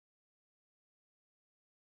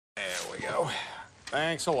we go.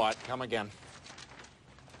 Thanks a lot. Come again.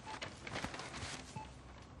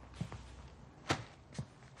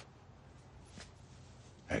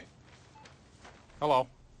 Hey. Hello.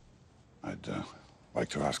 I'd like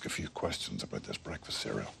to ask a few questions about this breakfast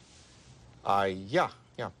cereal. Yeah.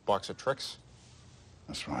 Box of Trix.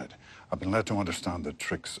 That's right. I've been led to understand that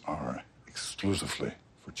Trix are exclusively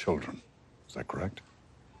for children. Is that correct?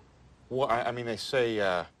 Well, I mean, they say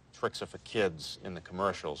Trix are for kids in the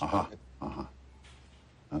commercials.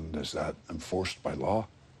 And is that enforced by law?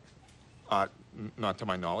 Not to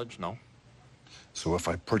my knowledge, no. So if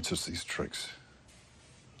I purchase these Trix,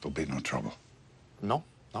 there'll be no trouble? No,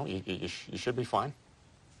 you should be fine.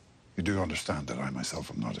 You do understand that I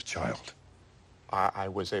myself am not a child? I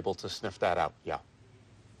was able to sniff that out, yeah.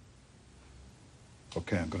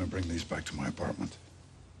 Okay, I'm going to bring these back to my apartment.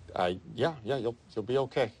 Yeah, you'll be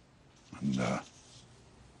okay. And I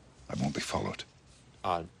won't be followed.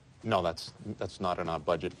 No, that's not in our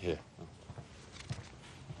budget here.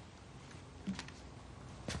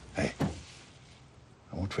 Hey,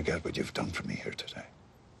 I won't forget what you've done for me here today.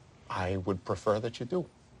 I would prefer that you do.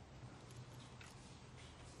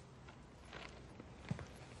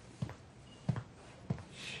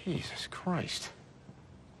 Jesus Christ.